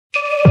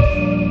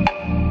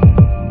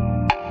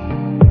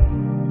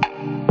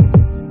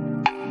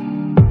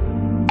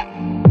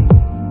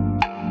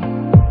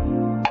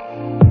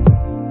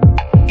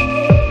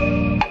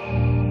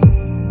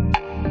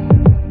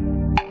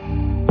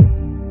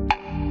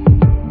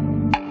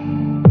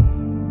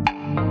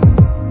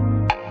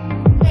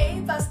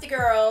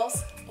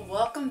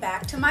Welcome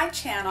back to my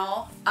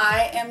channel.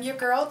 I am your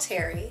girl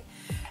Terry,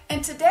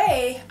 and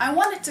today I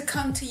wanted to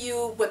come to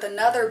you with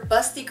another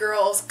Busty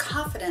Girls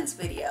confidence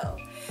video.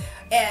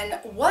 And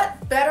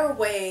what better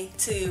way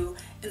to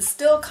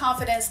instill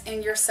confidence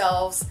in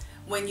yourselves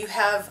when you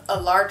have a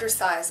larger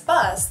size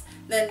bust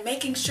than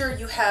making sure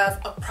you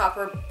have a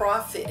proper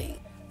bra fitting.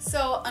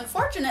 So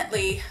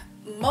unfortunately,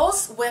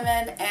 most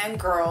women and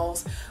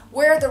girls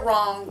wear the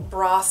wrong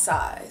bra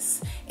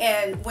size,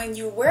 and when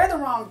you wear the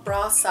wrong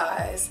bra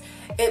size,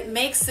 it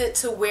makes it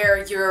to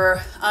where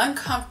you're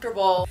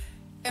uncomfortable,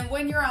 and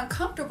when you're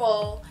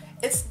uncomfortable,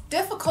 it's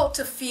difficult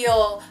to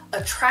feel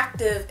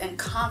attractive and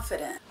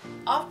confident.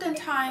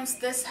 Oftentimes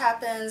this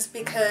happens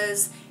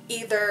because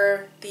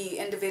either the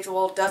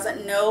individual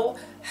doesn't know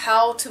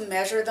how to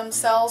measure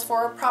themselves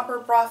for a proper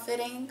bra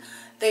fitting,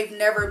 they've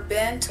never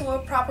been to a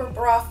proper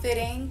bra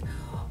fitting,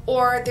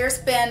 or there's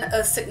been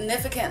a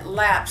significant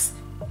lapse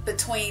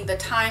between the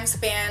time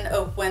span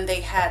of when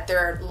they had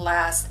their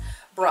last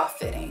bra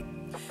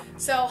fitting.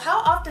 So how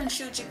often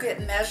should you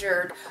get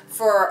measured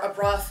for a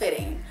bra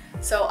fitting?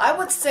 So I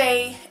would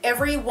say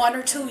every 1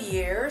 or 2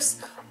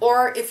 years,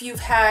 or if you've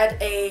had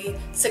a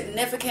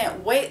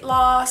significant weight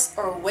loss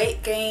or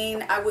weight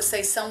gain, I would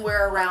say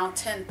somewhere around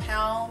 10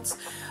 pounds,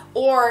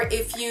 or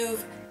if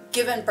you've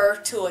given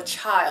birth to a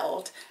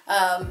child,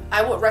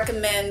 I would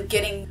recommend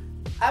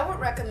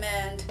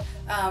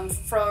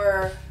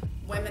for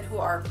women who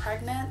are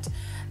pregnant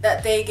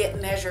that they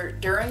get measured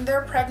during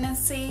their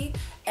pregnancy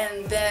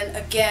and then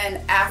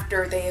again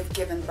after they have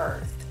given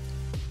birth.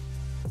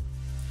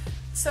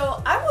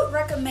 So I would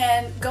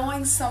recommend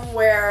going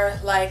somewhere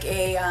like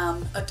a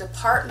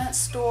department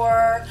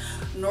store.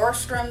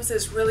 Nordstrom's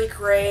is really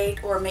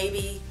great, or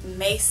maybe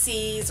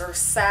Macy's or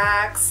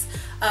Saks,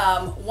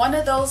 one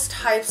of those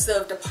types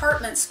of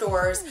department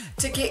stores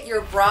to get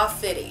your bra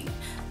fitting.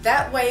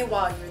 That way,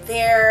 while you're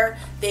there,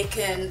 they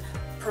can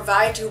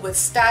provide you with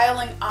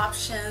styling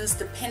options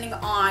depending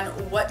on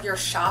what you're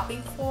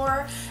shopping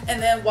for,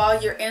 and then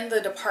while you're in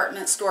the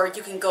department store,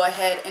 you can go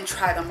ahead and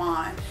try them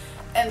on.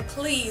 And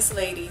please,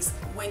 ladies,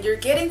 when you're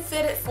getting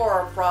fitted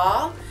for a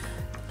bra,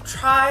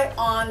 try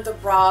on the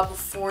bra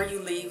before you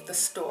leave the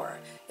store.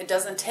 It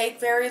doesn't take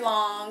very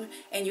long,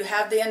 and you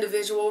have the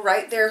individual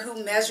right there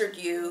who measured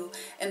you,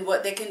 and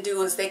what they can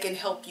do is they can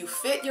help you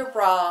fit your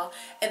bra,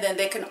 and then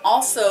they can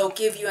also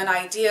give you an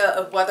idea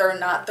of whether or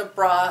not the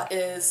bra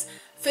is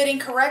fitting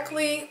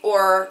correctly,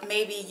 or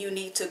maybe you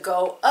need to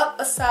go up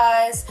a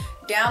size,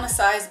 down a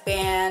size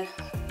band,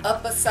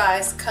 up a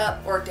size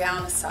cup, or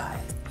down a size.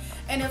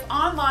 And if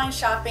online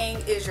shopping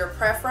is your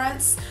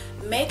preference,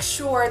 make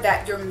sure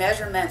that your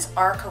measurements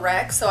are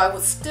correct. So I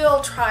would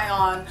still try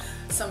on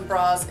some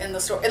bras in the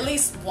store, at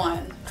least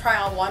one. Try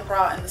on one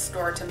bra in the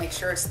store to make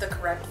sure it's the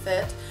correct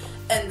fit,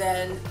 and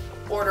then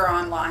order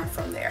online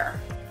from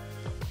there.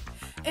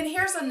 And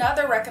here's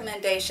another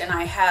recommendation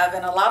I have,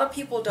 and a lot of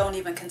people don't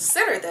even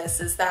consider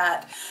this, is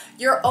that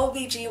your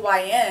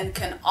OBGYN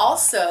can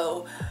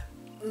also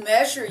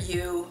measure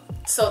you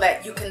so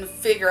that you can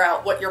figure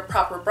out what your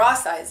proper bra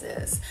size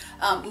is.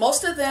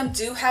 Most of them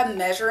do have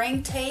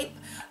measuring tape,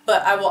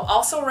 but I will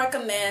also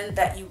recommend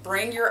that you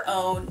bring your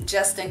own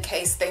just in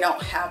case they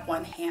don't have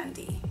one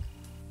handy.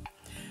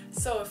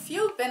 So a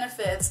few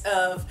benefits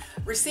of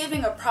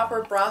receiving a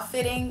proper bra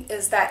fitting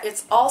is that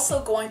it's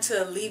also going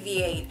to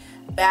alleviate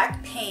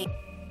back pain,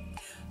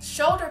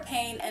 shoulder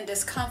pain and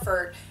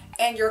discomfort,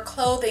 and your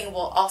clothing will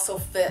also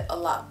fit a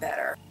lot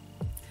better.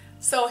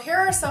 So here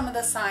are some of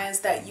the signs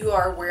that you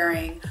are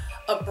wearing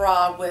a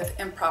bra with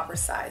improper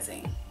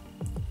sizing.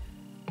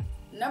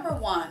 Number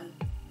 1,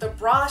 the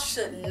bra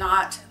should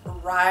not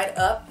ride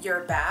up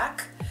your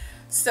back.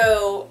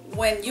 So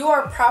when you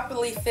are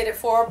properly fitted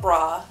for a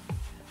bra,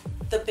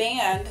 the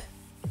band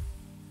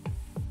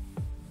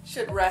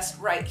should rest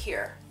right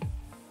here.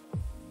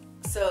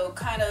 So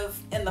kind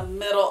of in the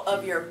middle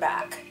of your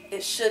back.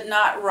 It should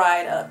not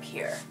ride up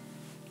here.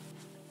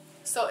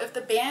 So if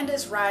the band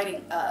is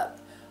riding up,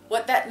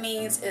 what that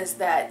means is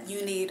that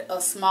you need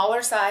a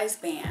smaller size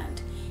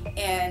band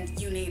and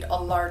you need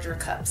a larger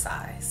cup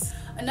size.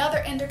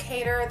 Another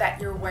indicator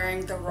that you're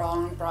wearing the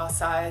wrong bra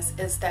size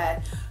is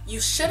that you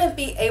shouldn't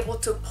be able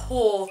to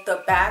pull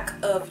the back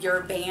of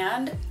your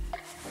band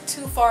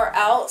too far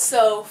out.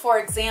 So for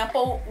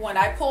example, when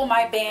I pull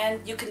my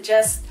band,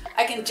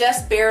 I can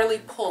just barely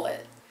pull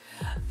it.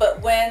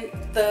 But when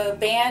the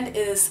band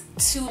is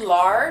too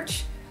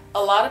large,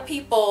 a lot of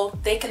people,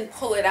 they can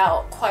pull it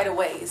out quite a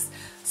ways.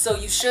 So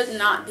you should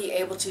not be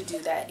able to do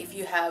that if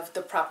you have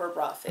the proper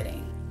bra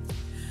fitting.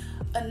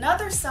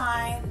 Another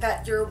sign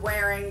that you're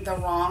wearing the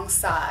wrong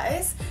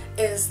size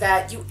is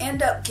that you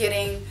end up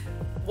getting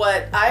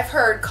what I've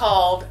heard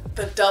called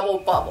the double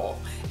bubble.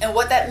 And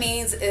what that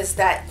means is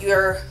that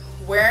you're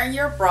wearing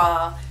your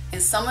bra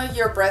and some of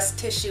your breast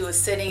tissue is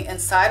sitting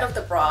inside of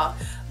the bra,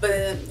 but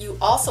then you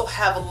also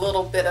have a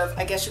little bit of,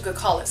 I guess you could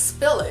call it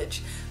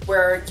spillage,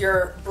 where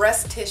your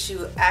breast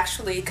tissue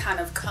actually kind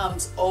of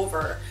comes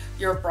over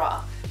your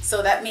bra.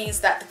 So that means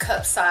that the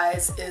cup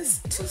size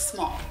is too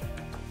small.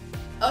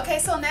 Okay,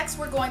 so next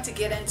we're going to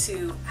get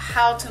into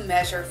how to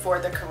measure for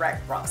the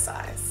correct bra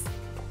size.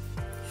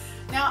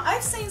 Now,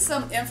 I've seen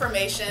some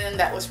information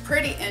that was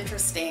pretty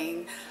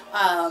interesting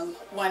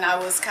when I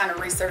was kind of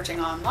researching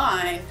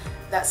online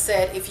that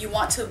said if you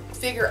want to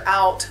figure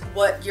out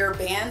what your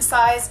band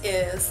size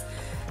is,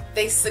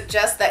 they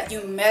suggest that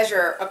you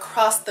measure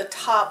across the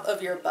top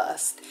of your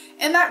bust.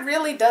 And that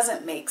really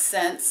doesn't make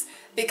sense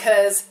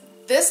because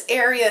this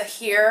area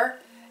here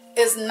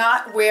is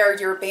not where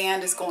your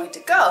band is going to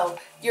go.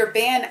 Your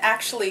band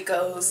actually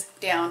goes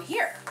down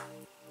here.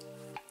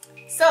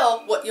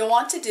 So what you'll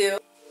want to do,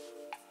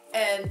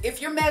 and if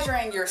you're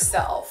measuring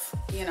yourself,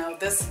 you know,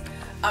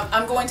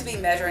 I'm going to be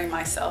measuring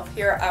myself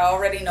here. I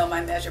already know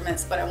my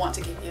measurements, but I want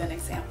to give you an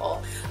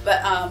example.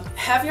 But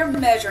have your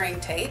measuring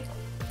tape,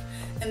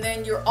 and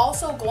then you're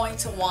also going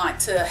to want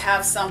to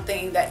have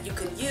something that you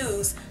can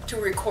use to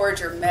record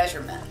your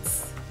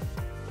measurements.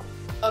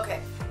 Okay,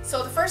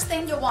 so the first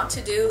thing you'll want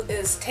to do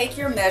is take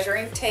your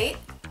measuring tape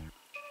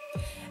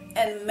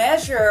and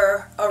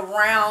measure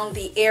around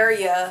the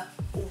area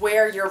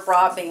where your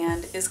bra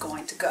band is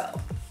going to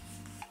go.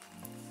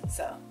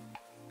 So,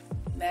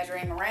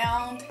 measuring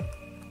around.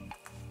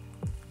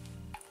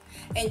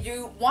 And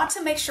you want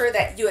to make sure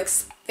that you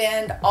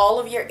expend all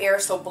of your air,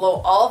 so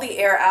blow all the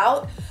air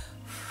out.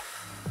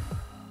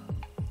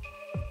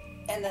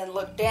 And then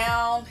look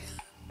down.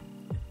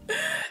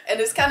 And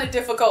it's kind of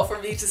difficult for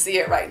me to see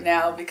it right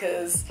now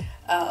because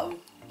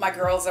my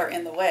girls are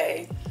in the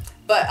way.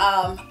 But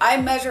I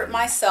measured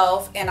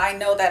myself and I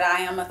know that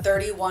I am a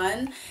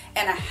 31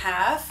 and a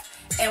half.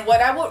 And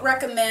what I would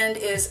recommend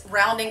is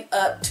rounding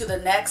up to the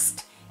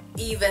next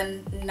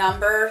even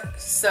number.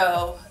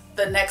 So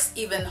the next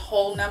even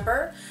whole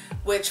number,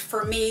 which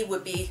for me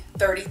would be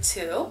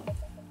 32.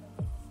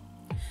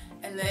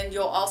 And then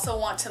you'll also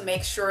want to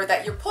make sure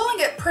that you're pulling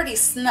it pretty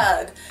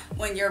snug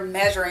when you're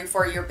measuring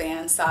for your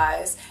band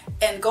size,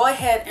 and go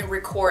ahead and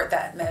record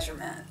that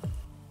measurement.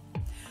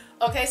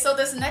 Okay, so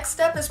this next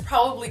step is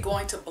probably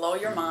going to blow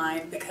your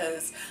mind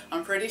because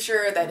I'm pretty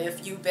sure that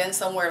if you've been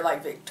somewhere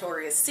like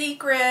Victoria's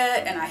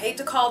Secret, and I hate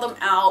to call them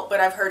out, but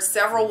I've heard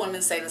several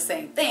women say the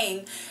same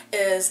thing,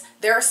 is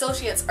their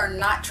associates are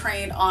not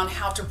trained on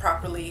how to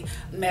properly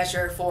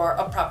measure for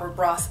a proper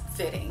bra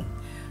fitting.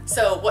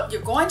 So what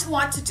you're going to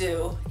want to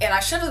do, and I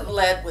should have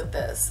led with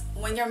this,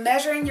 when you're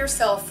measuring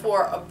yourself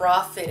for a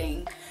bra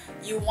fitting,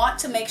 you want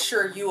to make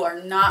sure you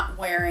are not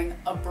wearing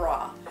a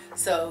bra.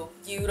 So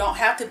you don't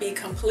have to be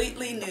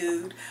completely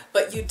nude,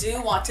 but you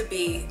do want to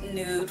be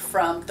nude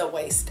from the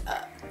waist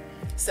up.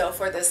 So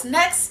for this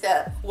next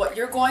step, what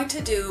you're going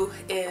to do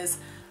is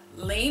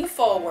lean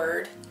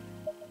forward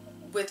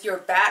with your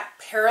back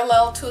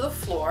parallel to the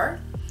floor.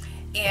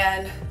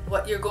 And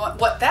what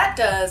that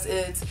does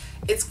is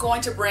it's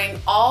going to bring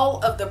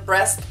all of the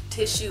breast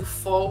tissue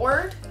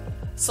forward.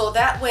 So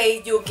that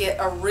way you'll get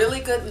a really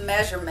good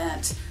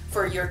measurement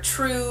for your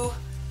true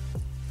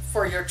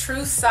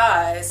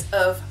size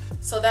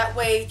so that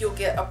way you'll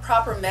get a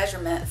proper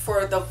measurement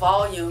for the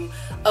volume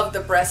of the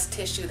breast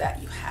tissue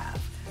that you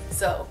have.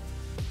 So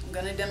I'm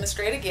going to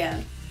demonstrate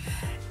again.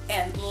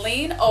 And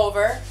lean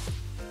over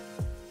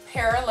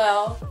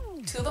parallel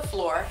to the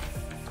floor.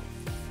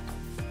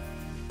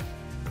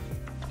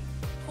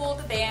 Pull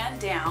the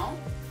band down.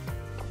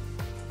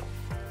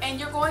 And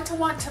you're going to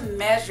want to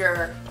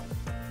measure,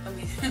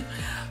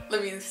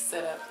 let me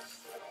set up.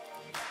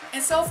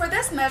 And so for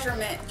this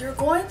measurement, you're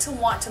going to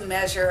want to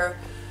measure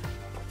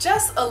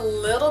just a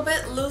little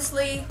bit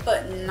loosely,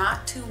 but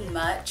not too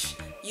much.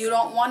 You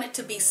don't want it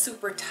to be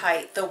super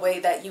tight the way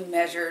that you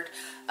measured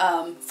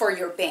for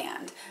your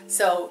band.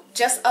 So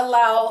just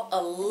allow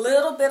a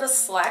little bit of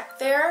slack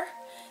there.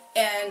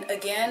 And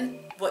again,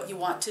 what you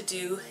want to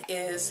do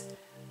is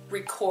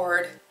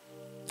record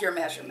your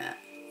measurement.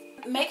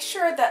 Make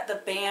sure that the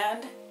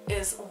band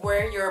is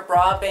where your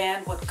bra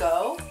band would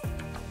go.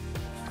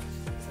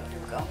 So here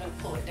we go, I'm going to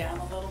pull it down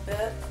a little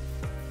bit.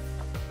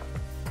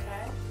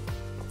 Okay.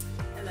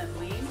 And then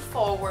lean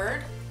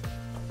forward,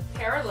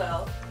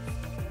 parallel,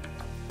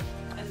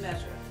 and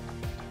measure.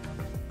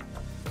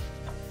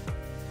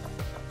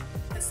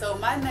 And so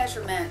my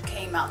measurement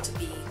came out to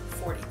be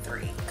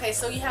 43. Okay,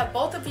 so you have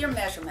both of your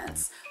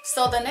measurements.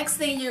 So the next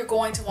thing you're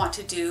going to want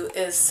to do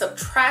is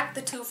subtract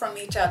the two from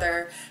each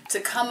other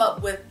to come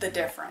up with the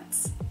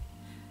difference.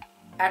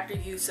 After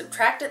you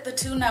subtracted the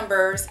two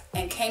numbers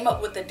and came up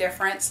with the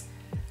difference,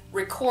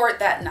 record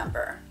that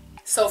number.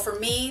 So for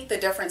me, the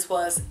difference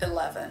was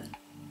 11.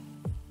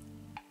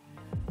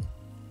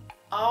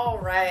 All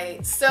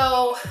right,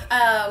 so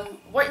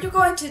what you're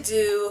going to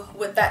do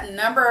with that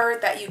number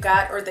that you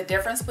got, or the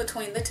difference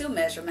between the two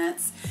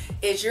measurements,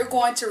 is you're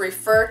going to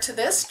refer to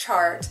this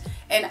chart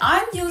And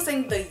I'm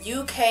using the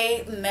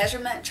UK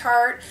measurement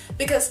chart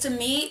because to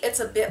me it's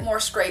a bit more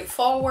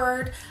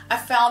straightforward. I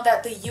found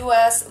that the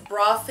US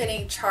bra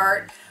fitting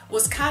chart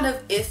was kind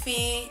of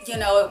iffy. You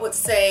know, it would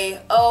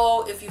say,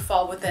 oh, if you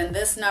fall within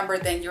this number,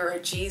 then you're a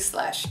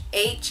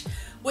G/H,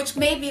 which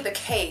may be the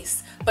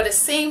case, but it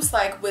seems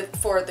like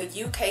for the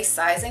UK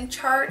sizing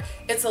chart,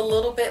 it's a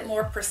little bit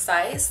more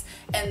precise,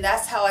 and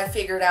that's how I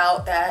figured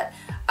out that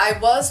I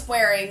was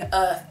wearing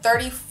a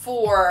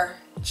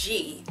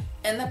 34G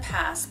in the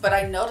past, but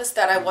I noticed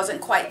that I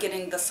wasn't quite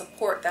getting the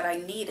support that I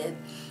needed.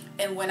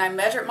 And when I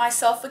measured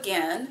myself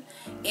again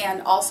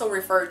and also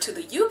referred to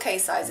the UK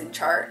sizing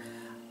chart,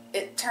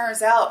 it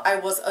turns out I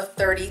was a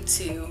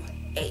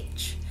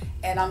 32H.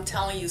 And I'm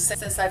telling you,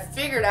 since I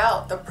figured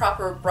out the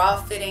proper bra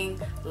fitting,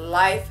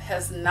 life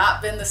has not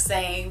been the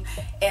same,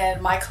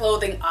 and my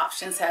clothing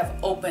options have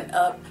opened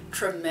up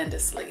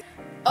tremendously.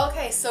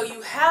 Okay, so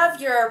you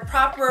have your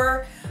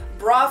proper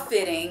bra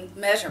fitting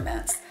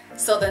measurements.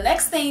 So the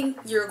next thing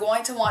you're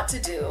going to want to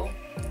do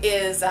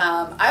is,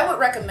 I would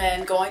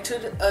recommend going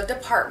to a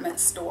department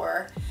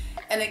store.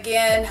 And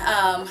again,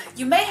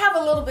 you may have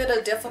a little bit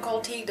of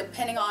difficulty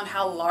depending on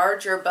how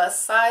large your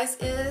bust size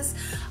is.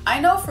 I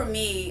know for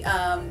me,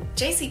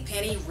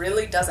 JCPenney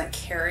really doesn't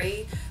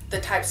carry the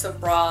types of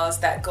bras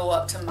that go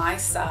up to my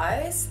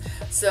size.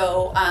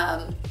 So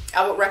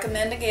I would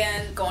recommend,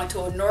 again, going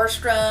to a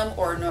Nordstrom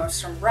or a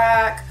Nordstrom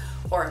Rack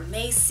or a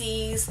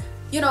Macy's,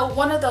 you know,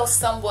 one of those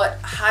somewhat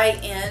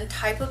high-end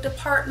type of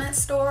department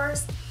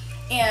stores.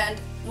 And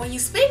when you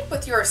speak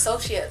with your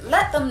associate,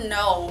 let them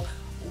know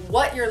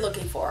what you're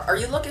looking for. Are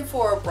you looking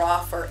for a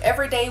bra for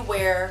everyday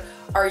wear?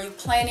 Are you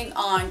planning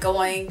on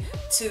going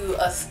to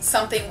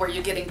something where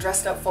you're getting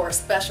dressed up for a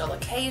special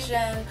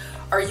occasion?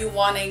 Are you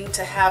wanting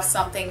to have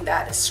something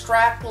that is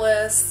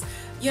strapless?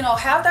 You know,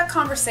 have that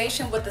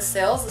conversation with the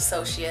sales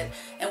associate,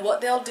 and what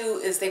they'll do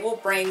is they will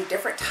bring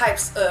different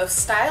types of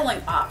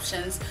styling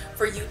options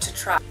for you to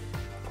try.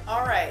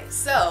 All right,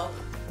 so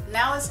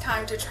now it's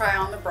time to try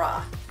on the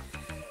bra.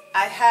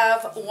 I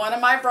have one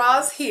of my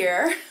bras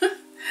here.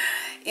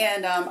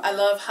 And I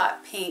love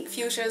hot pink.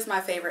 Fuchsia is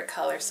my favorite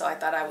color, so I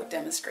thought I would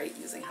demonstrate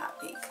using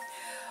hot pink.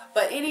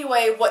 But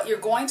anyway, what you're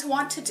going to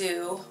want to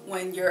do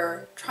when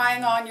you're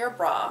trying on your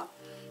bra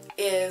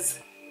is,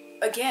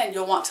 again,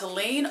 you'll want to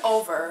lean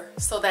over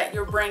so that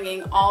you're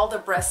bringing all the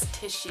breast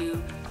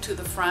tissue to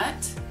the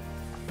front.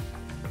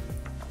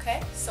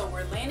 Okay, so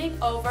we're leaning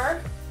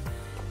over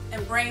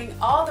and bringing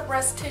all the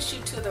breast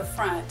tissue to the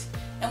front.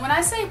 And when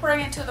I say bring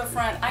it to the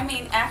front, I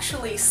mean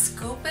actually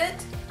scoop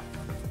it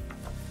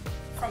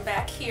from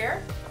back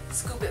here,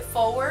 scoop it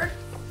forward,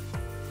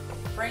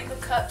 bring the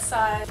cup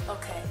side.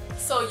 Okay,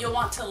 so you'll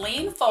want to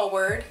lean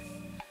forward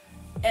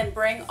and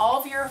bring all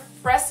of your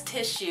breast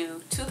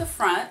tissue to the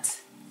front.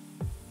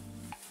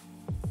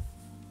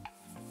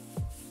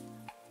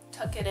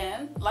 Tuck it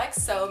in like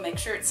so, make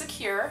sure it's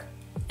secure,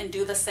 and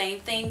do the same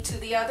thing to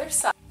the other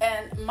side.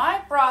 And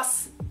my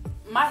bras,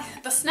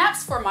 the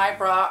snaps for my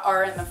bra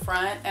are in the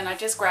front, and I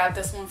just grabbed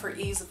this one for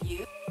ease of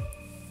use.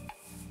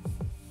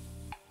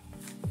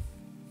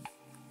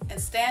 And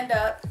stand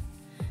up,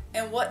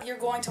 and what you're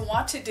going to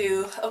want to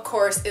do, of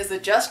course, is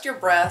adjust your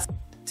breast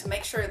to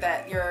make sure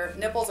that your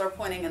nipples are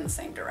pointing in the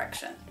same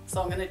direction.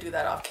 So I'm going to do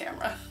that off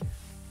camera.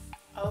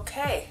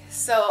 Okay,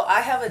 so I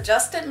have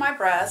adjusted my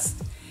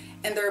breast,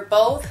 and they're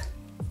both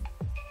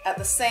at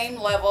the same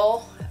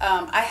level.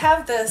 I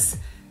have this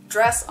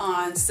dress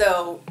on,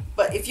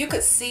 but if you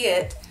could see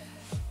it,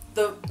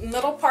 the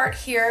middle part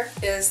here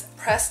is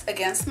pressed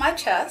against my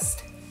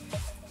chest,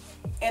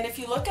 and if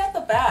you look at the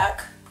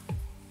back,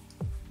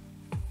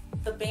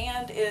 the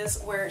band is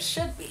where it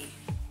should be.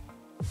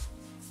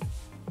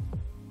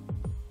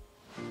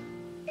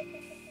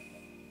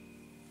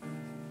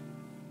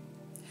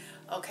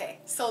 Okay,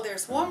 so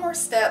there's one more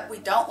step we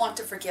don't want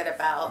to forget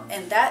about,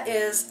 and that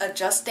is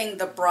adjusting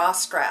the bra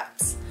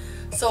straps.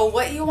 So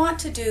what you want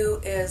to do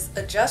is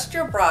adjust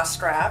your bra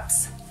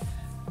straps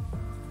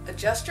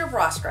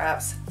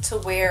to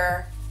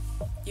where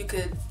you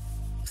could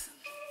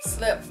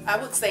slip, I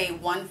would say,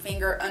 one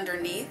finger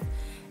underneath,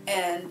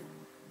 and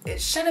it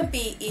shouldn't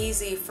be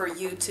easy for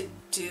you to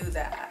do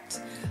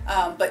that,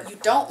 but you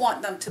don't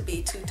want them to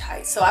be too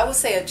tight. So I would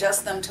say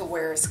adjust them to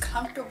where it's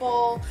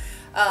comfortable.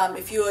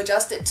 If you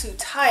adjust it too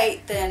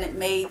tight, then it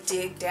may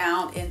dig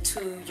down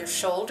into your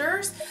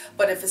shoulders,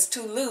 but if it's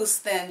too loose,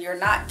 then you're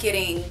not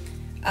getting,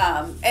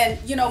 and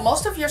you know,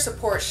 most of your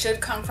support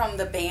should come from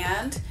the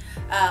band,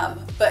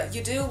 but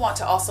you do want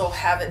to also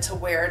have it to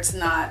where it's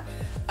not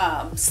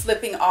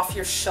slipping off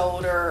your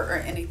shoulder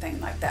or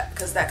anything like that,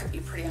 because that could be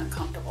pretty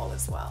uncomfortable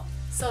as well.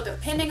 So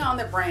depending on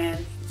the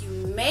brand, you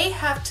may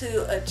have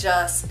to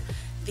adjust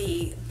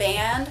the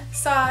band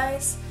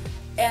size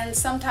and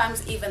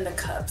sometimes even the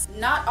cups.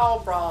 Not all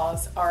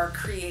bras are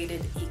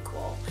created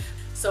equal.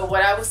 So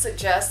what I would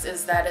suggest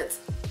is that it's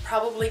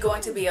probably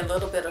going to be a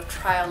little bit of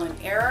trial and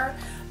error,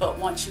 but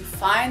once you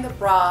find the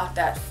bra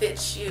that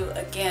fits you,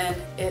 again,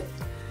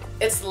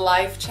 it's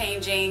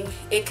life-changing.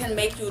 It can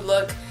make you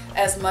look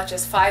as much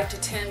as 5 to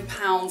 10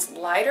 pounds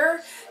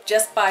lighter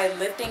just by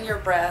lifting your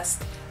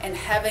breast and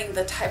having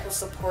the type of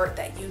support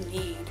that you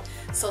need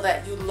so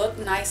that you look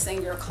nice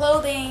in your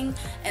clothing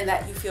and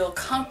that you feel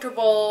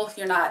comfortable,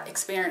 you're not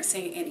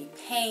experiencing any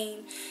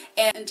pain.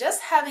 And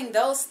just having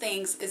those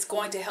things is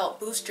going to help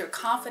boost your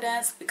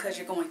confidence because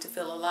you're going to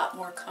feel a lot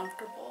more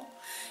comfortable.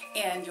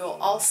 And you'll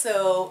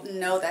also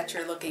know that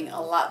you're looking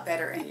a lot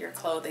better in your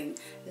clothing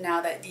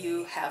now that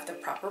you have the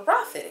proper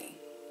bra fitting.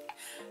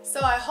 So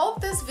I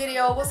hope this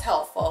video was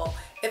helpful.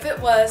 If it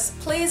was,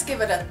 please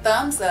give it a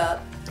thumbs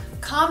up.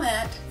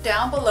 Comment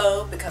down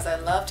below because I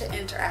love to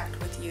interact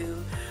with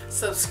you.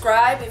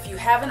 Subscribe if you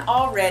haven't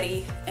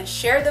already and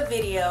share the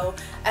video.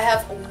 I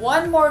have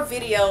one more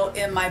video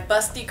in my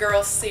Busty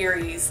Girl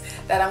series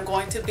that I'm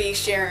going to be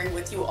sharing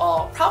with you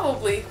all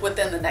probably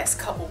within the next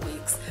couple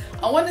weeks.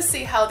 I want to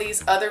see how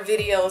these other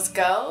videos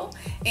go,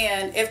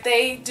 and if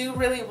they do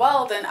really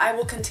well, then I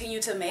will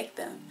continue to make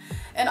them.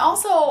 And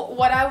also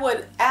what I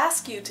would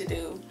ask you to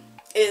do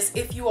is,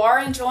 if you are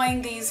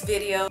enjoying these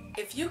videos,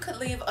 if you could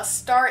leave a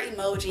star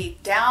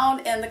emoji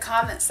down in the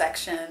comment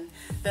section,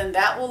 then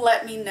that will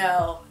let me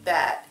know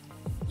that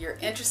you're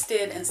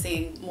interested in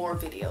seeing more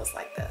videos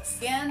like this.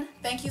 Again,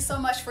 thank you so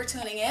much for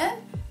tuning in,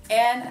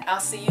 and I'll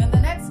see you in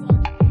the next one.